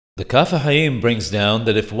The Kaf HaHaim brings down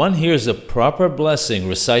that if one hears a proper blessing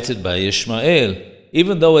recited by Yishmael,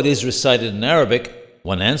 even though it is recited in Arabic,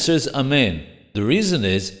 one answers Amen. The reason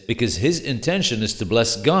is because his intention is to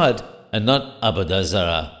bless God and not Avodah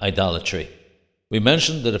Zarah, idolatry. We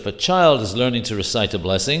mentioned that if a child is learning to recite a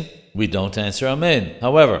blessing, we don't answer Amen.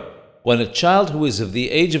 However, when a child who is of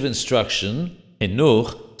the age of instruction,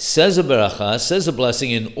 Hinuch, says a beracha, says a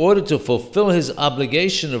blessing in order to fulfill his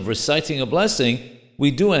obligation of reciting a blessing, we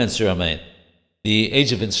do answer Amen. The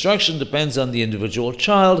age of instruction depends on the individual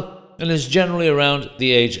child and is generally around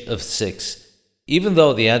the age of 6. Even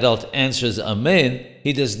though the adult answers Amen,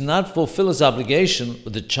 he does not fulfill his obligation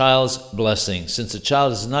with the child's blessing, since the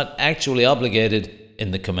child is not actually obligated in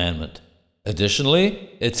the commandment. Additionally,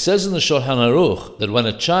 it says in the Shulchan Aruch that when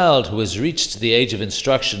a child who has reached the age of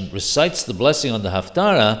instruction recites the blessing on the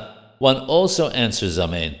Haftarah, one also answers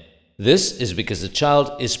Amen. This is because the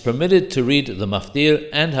child is permitted to read the Maftir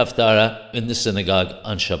and Haftarah in the synagogue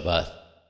on Shabbat.